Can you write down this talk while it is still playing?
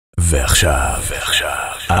ועכשיו,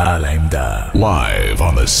 על העמדה. Live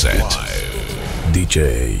on the set. DJ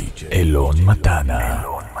אלון מתנה.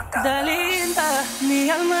 Dalinda, mi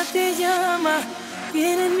alma te llama,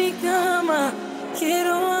 viene en mi cama,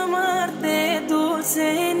 quiero amarte, dulce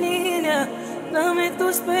niña, dame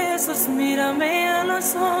tus besos, mírame a los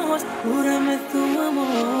ojos, júrame tu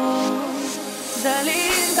amor.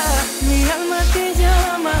 Dalinda, mi alma te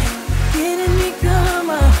llama, viene en mi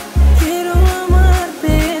cama, quiero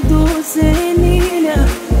amarte, dulce niña,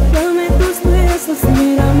 dame tus besos,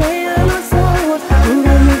 mírame a los ojos,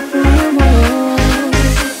 júrame tu amor.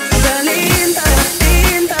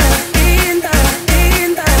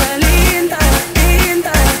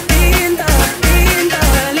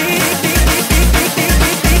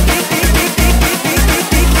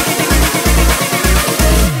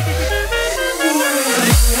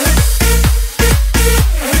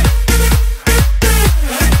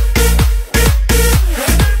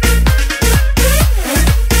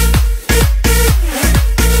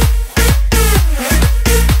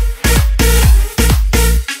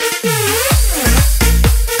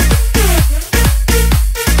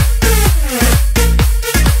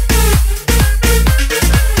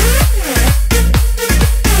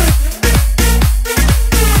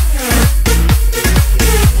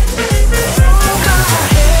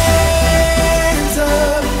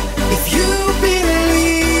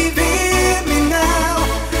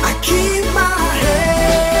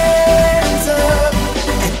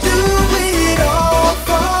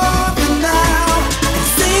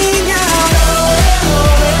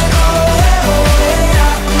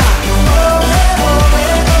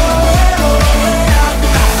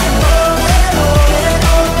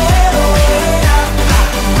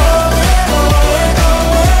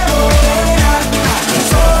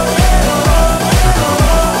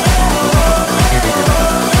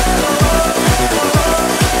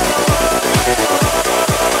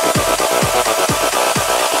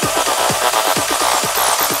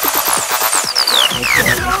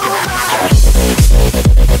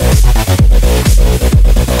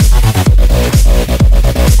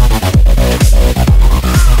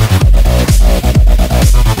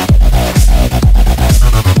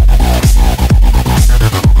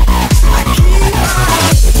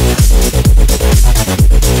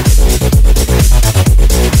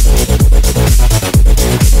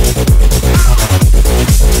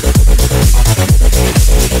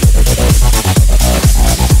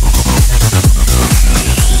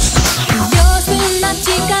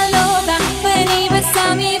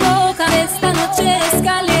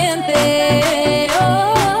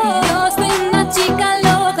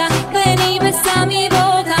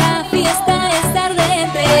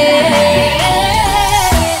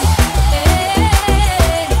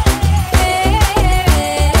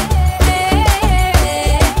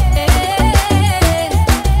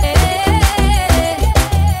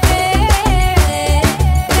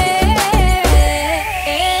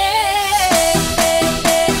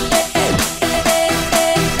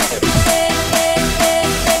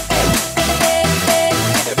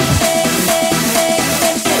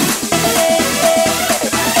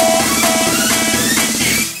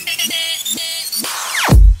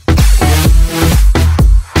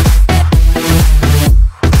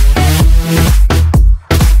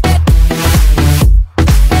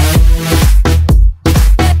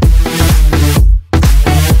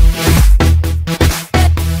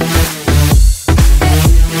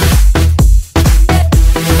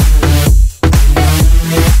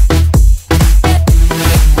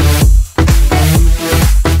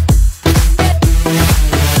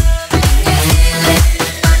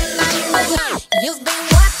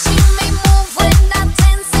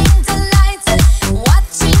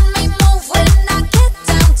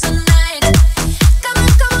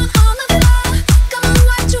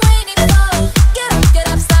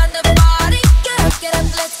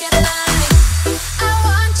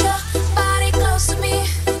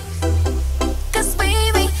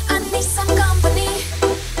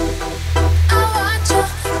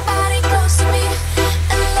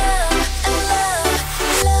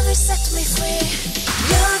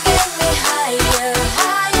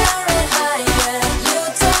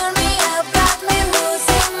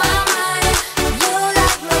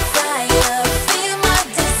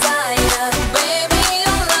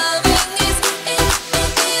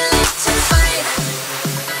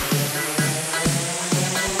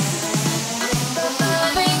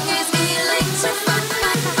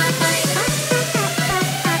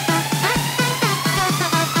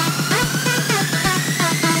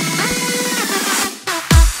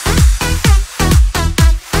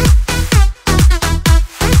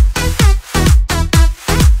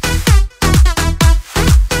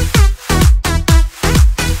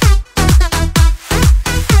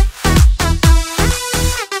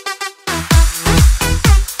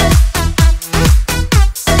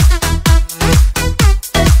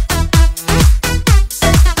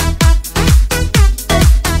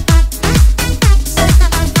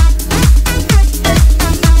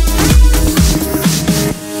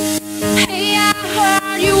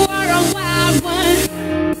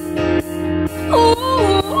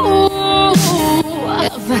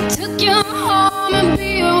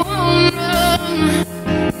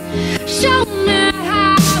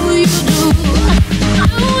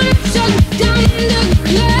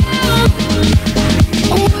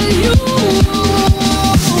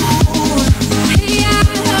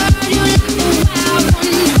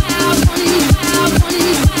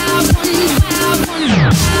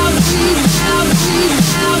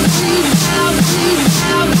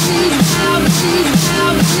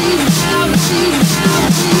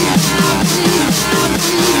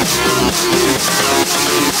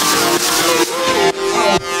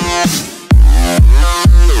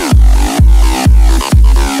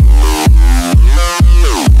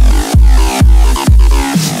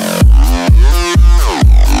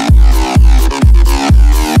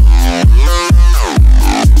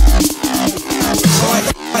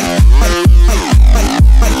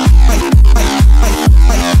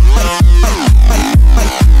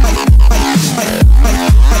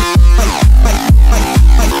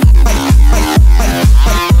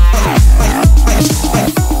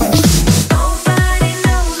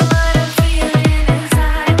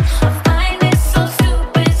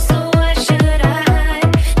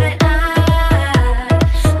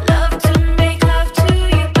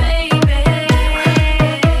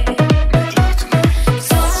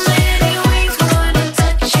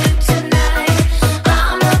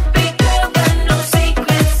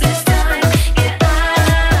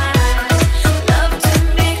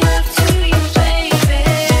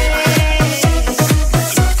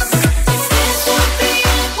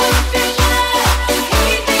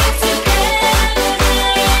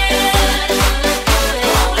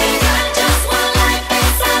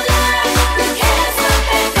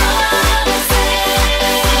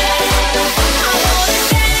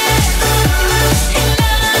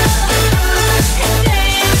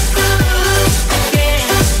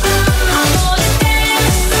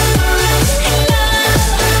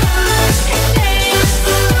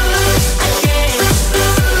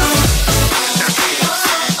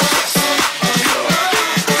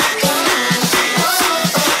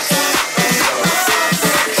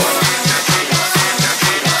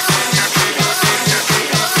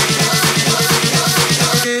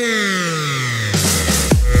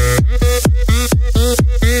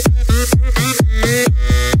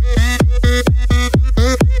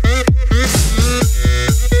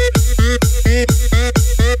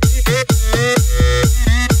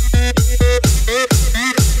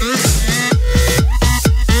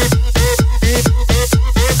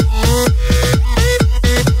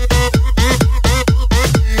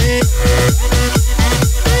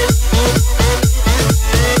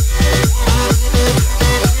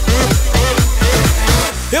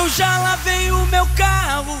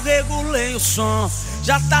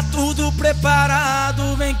 Já tá tudo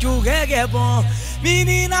preparado, vem que o reggae é bom.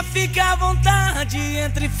 Menina, fica à vontade,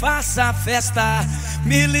 entre e faça a festa.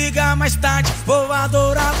 Me liga mais tarde, vou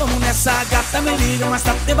adorar, vamos nessa. Gata, me liga mais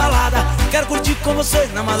tarde, tem balada. Quero curtir com você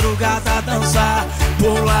na madrugada, dançar,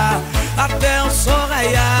 pular até o sol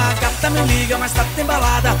raiar. Gata, me liga mais tarde, tem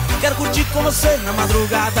balada. Quero curtir com você na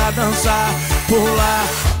madrugada, dançar, pular,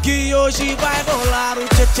 que hoje vai rolar o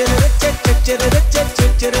tchê tchê tchê tchê tchê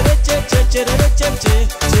tchê tchê tchê tchê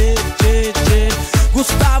tchê tchê tchê.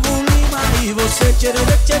 Gustavo Lima e você tchê tchê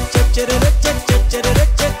tchê tchê tchê tchê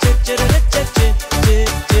tchê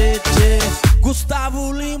tchê tchê.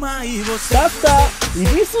 Gustavo Lima e você. סבתא,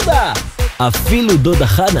 איבי סודה. אפילו דודה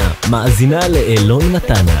חנה מאזינה לאלון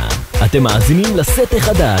מתנה. אתם מאזינים לסט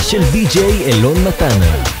החדש של די-ג'יי אלון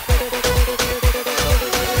מתנה.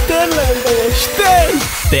 תן להם בראש,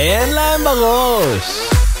 תן להם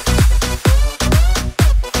בראש.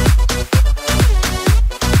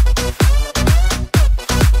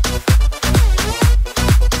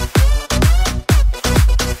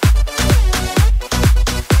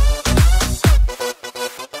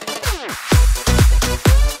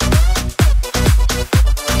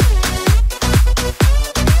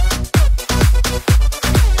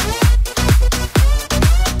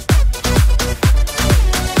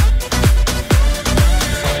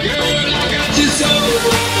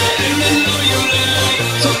 So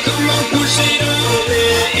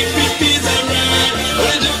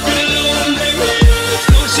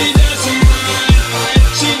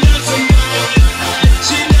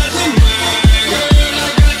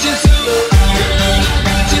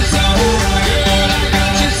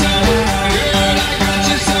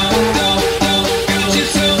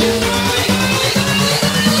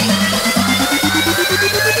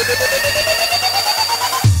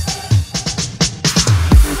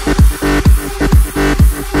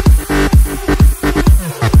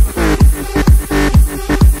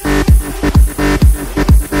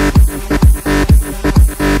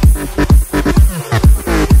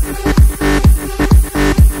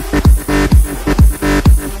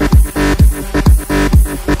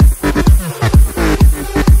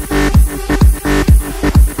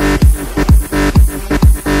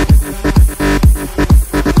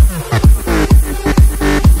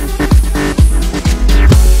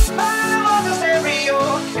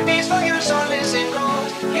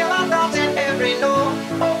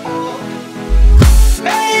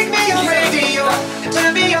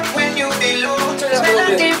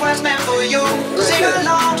turn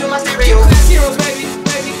on to my stereo. Class heroes, baby,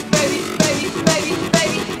 baby, baby, baby, baby,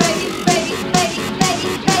 baby, baby, baby, baby,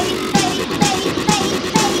 baby, baby,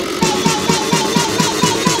 baby,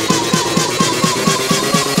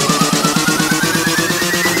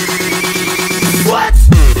 baby, What?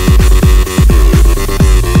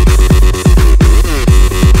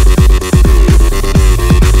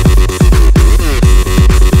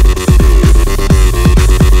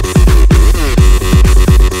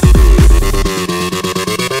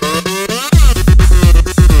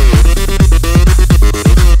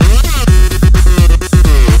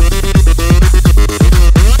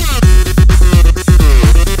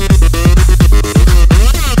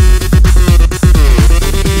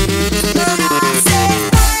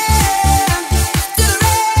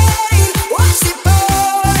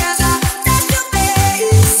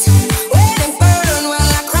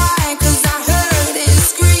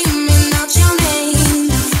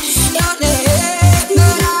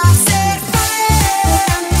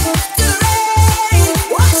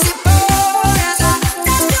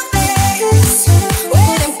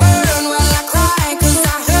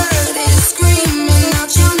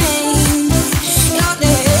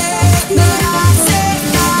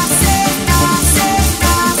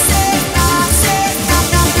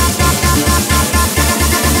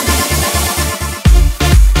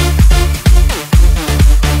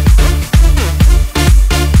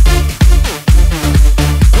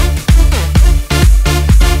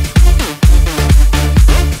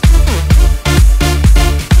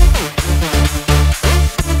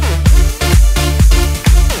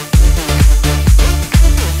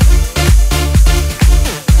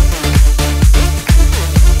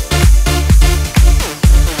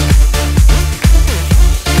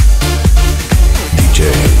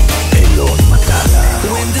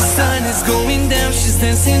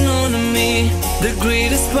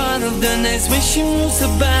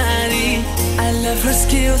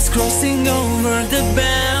 crossing over the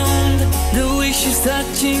bound, the way she's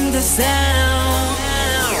touching the sound.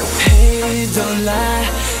 Hey, don't lie,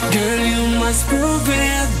 girl, you must prove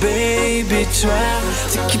it, baby, try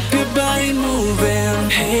to keep your body moving.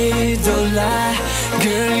 Hey, don't lie,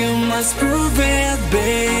 girl, you must prove it,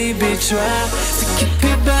 baby, try to keep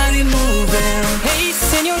your body moving. Hey,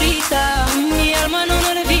 señorita, mi alma no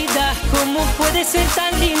olvida, ¿cómo puede ser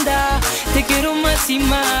tan linda? Te quiero más y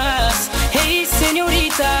más. Hey,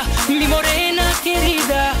 señorita, mi morena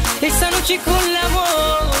querida, esta noche con el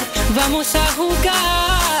amor vamos a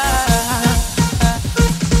jugar.